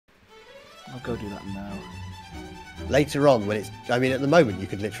I'll go do that now. Later on, when it's... I mean, at the moment, you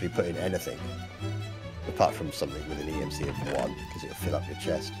could literally put in anything. Apart from something with an EMC of 1, because it'll fill up your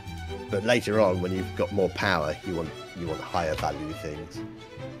chest. But later on, when you've got more power, you want higher value things.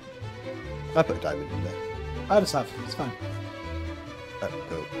 I put a diamond in there. I just have. It's fine. Oh,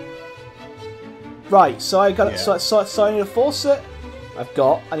 cool. Right, so I got so I need a faucet.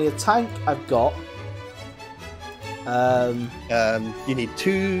 I need a tank. I've got. You need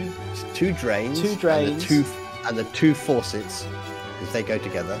two drains. Two drains. And the two faucets, because they go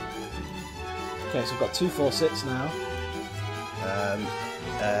together. Okay, so I've got 2 faucets now.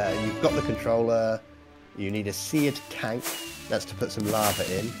 You've got the controller. You need a seared tank. That's to put some lava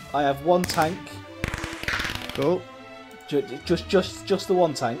in. I have 1 tank. Cool. Just the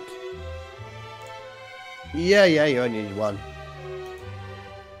 1 tank. Yeah, you only need 1.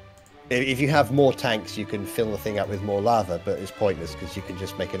 If you have more tanks, you can fill the thing up with more lava, but it's pointless because you can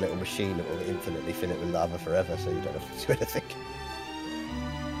just make a little machine that will infinitely fill it with lava forever, so you don't have to do anything.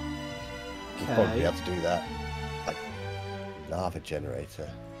 You'll probably be able to do that. Like, lava generator.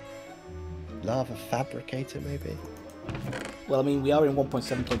 Lava fabricator, maybe? Well, I mean, we are in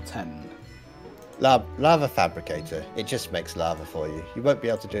 1.7.10. Lava fabricator. It just makes lava for you. You won't be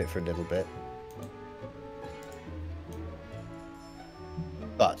able to do it for a little bit.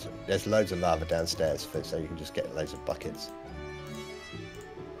 But there's loads of lava downstairs, so you can just get loads of buckets.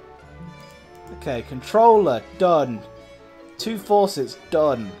 Okay, controller, done. 2 faucets,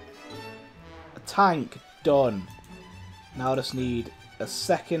 done. A tank, done. Now I just need a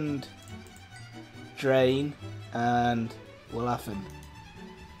second drain and we're laughing.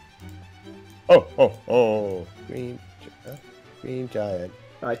 Oh! Green giant.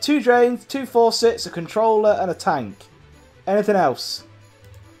 Alright, 2 drains, 2 faucets, a controller and a tank. Anything else?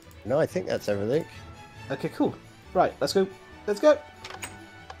 No, I think that's everything. Okay, cool. Right, let's go. Let's go.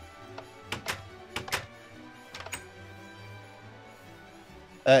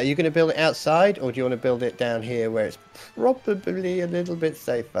 Are you going to build it outside, or do you want to build it down here where it's probably a little bit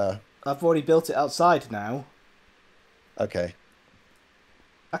safer? I've already built it outside now. Okay.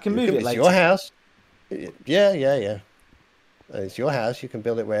 I can move it later. It's your house. Yeah. It's your house. You can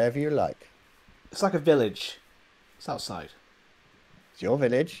build it wherever you like. It's like a village. It's outside. It's your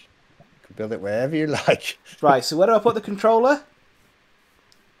village. You can build it wherever you like. Right, so where do I put the controller?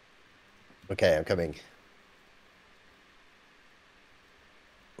 Okay, I'm coming.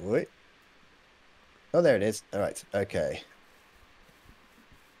 Wait. Oh, there it is. All right. Okay.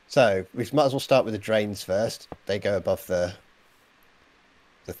 So we might as well start with the drains first. They go above the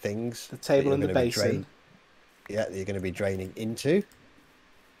things. The table and the basin. Yeah, that you're going to be draining into.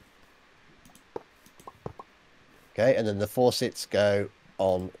 Okay, and then the faucets go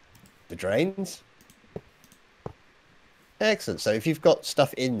on the drains. Excellent. So if you've got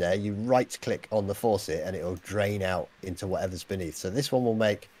stuff in there, you right-click on the faucet and it will drain out into whatever's beneath. So this one will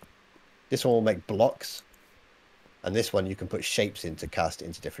make blocks, and this one you can put shapes in to cast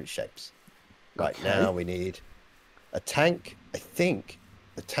into different shapes. Right, okay. Now we need a tank. I think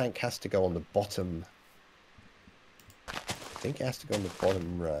the tank has to go on the bottom. I think it has to go on the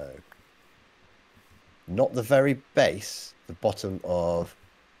bottom row. Not the very base, the bottom of,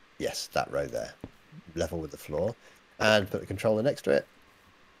 yes, that row there, level with the floor. And put the controller next to it.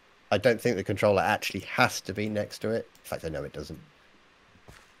 I don't think the controller actually has to be next to it. In fact, I know it doesn't.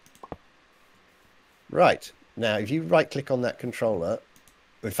 Right. Now, if you right-click on that controller,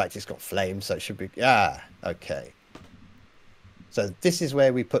 in fact, it's got flames, so it should be... Ah, okay. So this is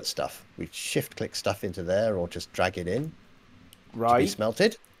where we put stuff. We shift-click stuff into there or just drag it in. Right. To be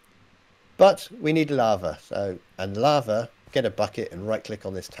smelted. But we need lava. And lava, get a bucket and right-click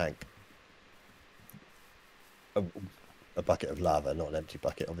on this tank. A bucket of lava, not an empty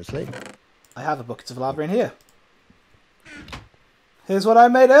bucket, obviously. I have a bucket of lava in here. Here's what I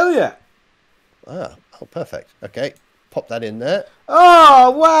made earlier. Oh, perfect. Okay, pop that in there.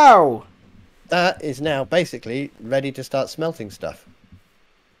 Oh, wow! That is now basically ready to start smelting stuff.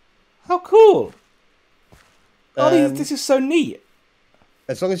 How cool! Oh, this is so neat.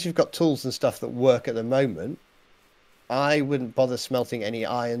 As long as you've got tools and stuff that work at the moment, I wouldn't bother smelting any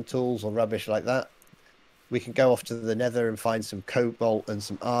iron tools or rubbish like that. We can go off to the nether and find some cobalt and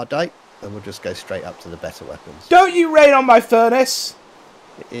some ardite, and we'll just go straight up to the better weapons. Don't you rain on my furnace!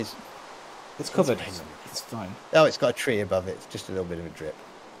 It is. It's covered. It's fine. Oh, it's got a tree above it. It's just a little bit of a drip.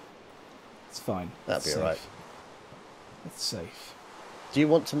 It's fine. That'll be alright. It's safe. Do you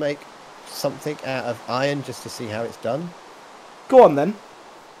want to make something out of iron just to see how it's done? Go on then.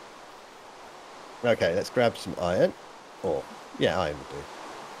 Okay, let's grab some iron. Or, yeah, iron would do.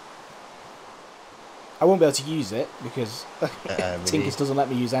 I won't be able to use it because Tinkers doesn't let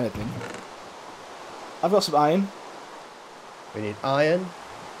me use anything. I've got some iron. We need iron.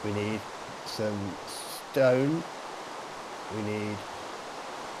 We need some stone. We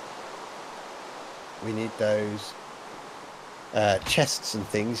need those chests and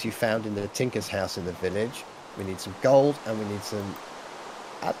things you found in the tinker's house in the village. We need some gold, and we need some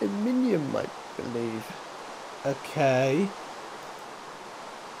aluminium, I believe. Okay.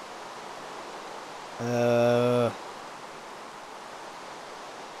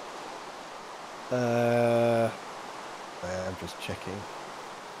 I'm just checking.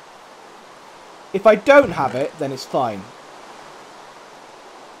 If I don't have it, then it's fine.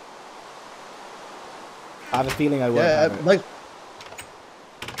 I have a feeling I won't have it.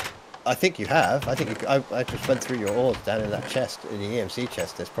 I think you have. I think I just went through your ores down in that chest, in the EMC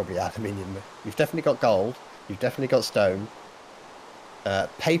chest. There's probably aluminium. You've definitely got gold. You've definitely got stone.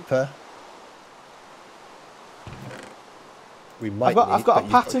 Paper. We might. I've got a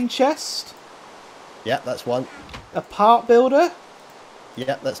pattern chest. Yeah, that's one. A part builder.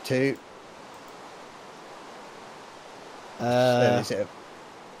 Yeah, that's two.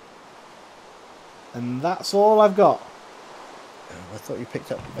 And that's all I've got. I thought you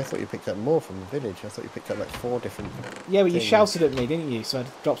picked up more from the village. I thought you picked up like 4 different. Yeah, but you shouted at me, didn't you? So I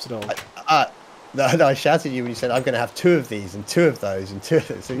dropped it all. No, I shouted at you when you said I'm going to have 2 of these and 2 of those and 2 of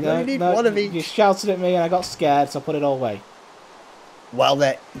those. So you only need 1 of each. You shouted at me and I got scared, so I put it all away. Well,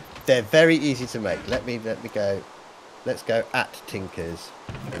 they're very easy to make. Let me go. Let's go at Tinkers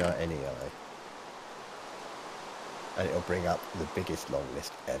in our NEI. And it'll bring up the biggest long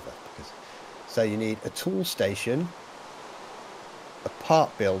list ever. So you need a tool station, a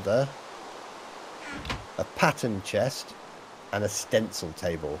part builder, a pattern chest, and a stencil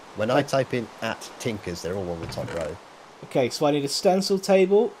table. When I type in at Tinkers, they're all on the top row. Okay, so I need a stencil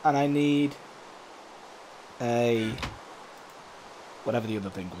table, and I need a... whatever the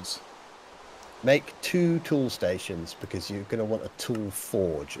other thing was. Make 2 tool stations, because you're going to want a tool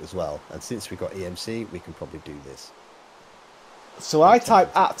forge as well. And since we've got EMC, we can probably do this. So I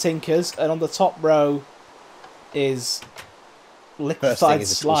type at Tinkers, and on the top row is liquefied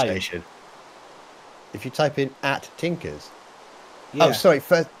slime. Station. If you type in at Tinkers. Yeah. Oh, sorry.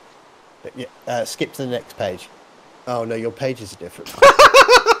 First, skip to the next page. Oh no, your pages are different.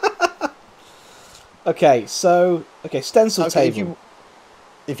 Okay, so stencil table.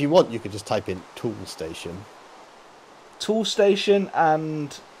 If you want, you could just type in tool station. Tool station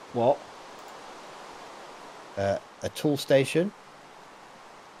and what? A tool station,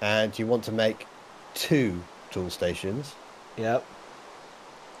 and you want to make 2 tool stations. Yep.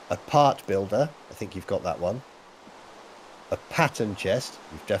 A part builder, I think you've got that one. A pattern chest,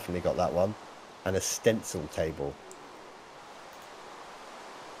 you've definitely got that one. And a stencil table.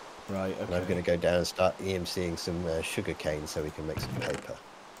 Right, okay. And I'm going to go down and start EMCing some sugar cane so we can make some paper.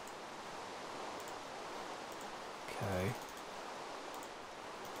 Okay.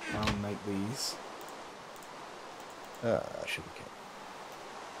 I'll make these. Sugar cane.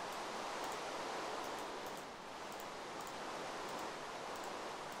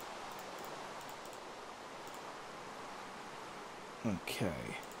 Okay.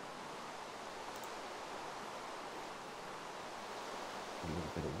 A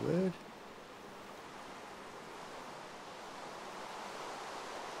little bit of wood.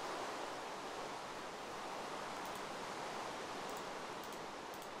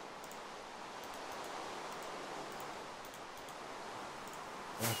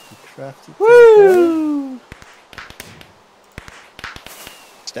 Crafty. Woo!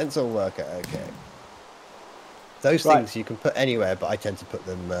 Stencil worker, okay. Those things you can put anywhere, but I tend to put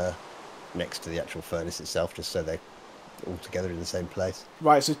them next to the actual furnace itself, just so they're all together in the same place.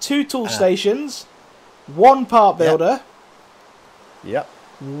 Right, so 2 tool stations, 1 part builder, Yep.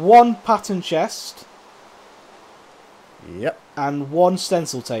 1 pattern chest, Yep. and 1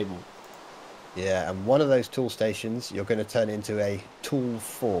 stencil table. Yeah, and one of those tool stations you're going to turn into a tool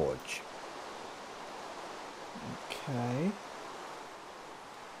forge. Okay.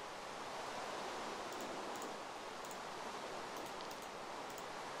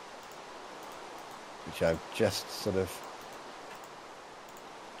 Which I'm just sort of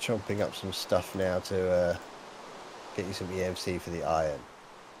chomping up some stuff now to get you some EMC for the iron.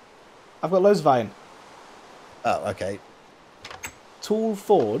 I've got loads of iron. Oh, okay. Tool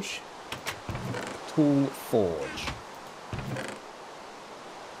forge. Tool forge.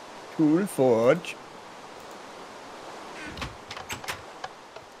 Tool forge.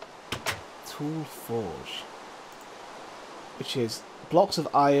 Tool forge. Which is blocks of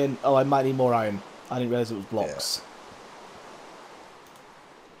iron. Oh, I might need more iron. I didn't realise it was blocks.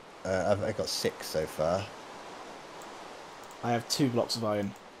 Yeah. I've got 6 so far. I have 2 blocks of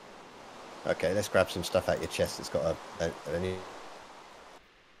iron. Okay, let's grab some stuff out your chest that's got an...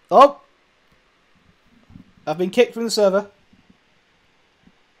 Oh! I've been kicked from the server.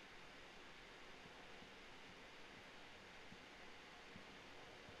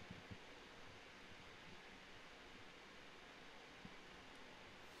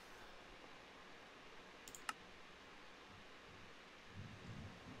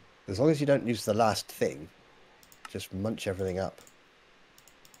 As long as you don't use the last thing, just munch everything up.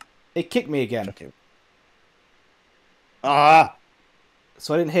 It kicked me again. Okay. Ah!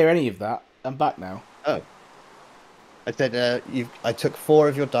 So I didn't hear any of that. I'm back now. Oh. I said I took 4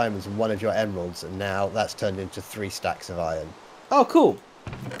 of your diamonds and 1 of your emeralds, and now that's turned into 3 stacks of iron. Oh, cool.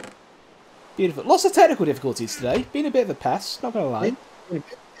 Beautiful. Lots of technical difficulties today. Been a bit of a pest, not going to lie.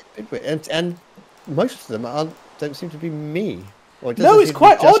 And most of them don't seem to be me. Or No, it's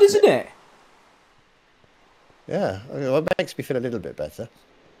quite odd, isn't it? Yeah, well, it makes me feel a little bit better.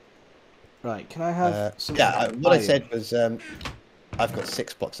 Right, can I have some what I said was, I've got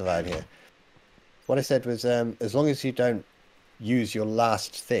 6 blocks of iron here. What I said was, as long as you don't use your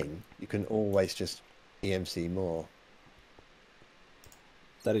last thing, you can always just EMC more.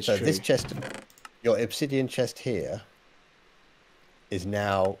 That is true. So this chest, your obsidian chest here, is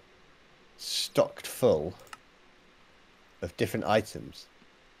now stocked full of different items.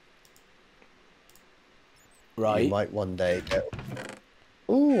 Right. You might one day go,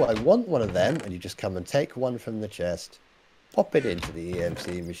 ooh, I want one of them, and you just come and take one from the chest, pop it into the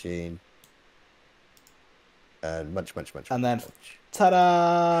EMC machine, and munch. And then,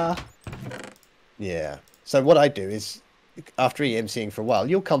 ta-da! Yeah. So what I do is, after EMCing for a while,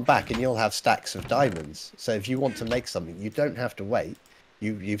 you'll come back and you'll have stacks of diamonds. So if you want to make something, you don't have to wait.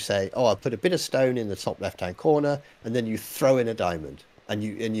 You say, oh, I'll put a bit of stone in the top left-hand corner, and then you throw in a diamond, and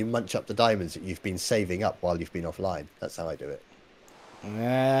you munch up the diamonds that you've been saving up while you've been offline. That's how I do it.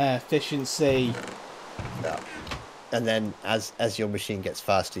 Yeah, efficiency. Yeah. And then as your machine gets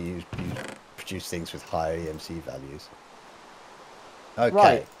faster, you produce things with higher EMC values. Okay.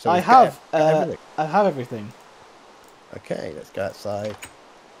 Right. So I have everything. Okay, let's go outside.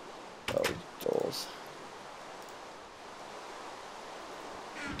 Oh, these doors.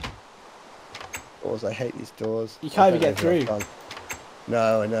 Doors, I hate these doors. You can't even get through.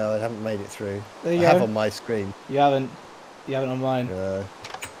 No, I know, I haven't made it through. There you I go. have on my screen. You haven't on mine. No,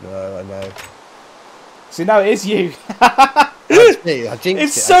 I know. See, now it is you. That's me. I jinxed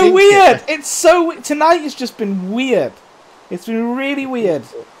It's it. so weird. It's so... Tonight has just been weird. It's been really weird.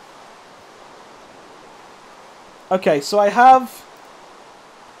 Okay, so I have...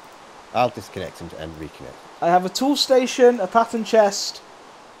 I'll disconnect and reconnect. I have a tool station, a pattern chest,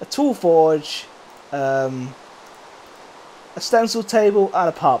 a tool forge, a stencil table, and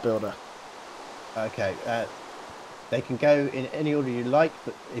a part builder. Okay, they can go in any order you like,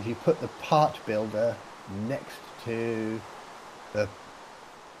 but if you put the part builder next to the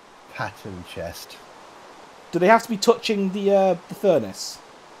pattern chest. Do they have to be touching the furnace?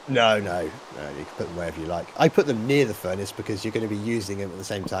 No, you can put them wherever you like. I put them near the furnace because you're going to be using them at the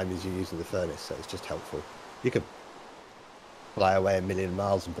same time as you're using the furnace, so it's just helpful. You could fly away 1,000,000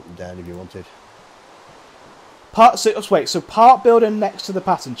 miles and put them down if you wanted. So part builder next to the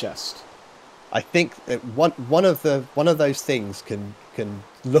pattern chest. I think that one of those things can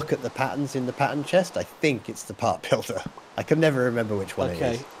look at the patterns in the pattern chest. I think it's the part builder. I can never remember which one it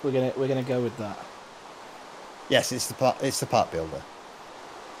is. Okay, we're gonna go with that. Yes, it's the part builder.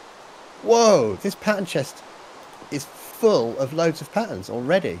 Whoa, this pattern chest is full of loads of patterns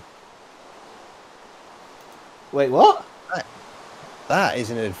already. Wait, what? That is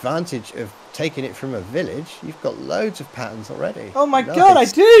an advantage of taking it from a village. You've got loads of patterns already. Oh my god, I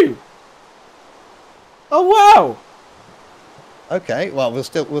do! Oh wow! Okay, well we'll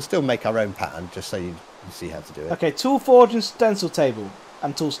still make our own pattern just so you see how to do it. Okay, tool forge and stencil table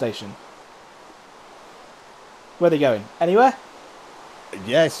and tool station. Where are they going? Anywhere?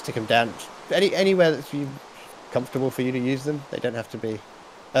 Yeah, stick them down anywhere that's comfortable for you to use them. They don't have to be.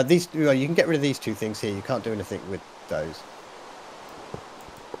 Well, you can get rid of these 2 things here. You can't do anything with those.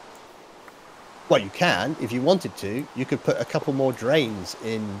 Well, you can if you wanted to. You could put a couple more drains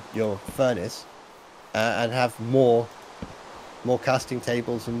in your furnace and have more casting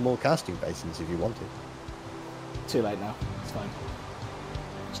tables and more casting basins if you wanted. Too late now. It's fine.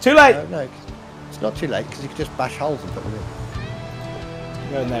 It's too late. No, it's not too late because you can just bash holes and put them in.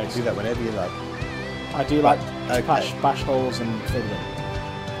 Go in there. Do that whenever you like. I do like to bash holes and fill them.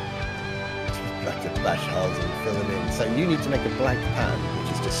 Like to bash holes and fill them in. So you need to make a blank pan,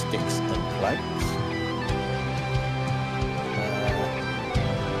 which is just sticks and planks.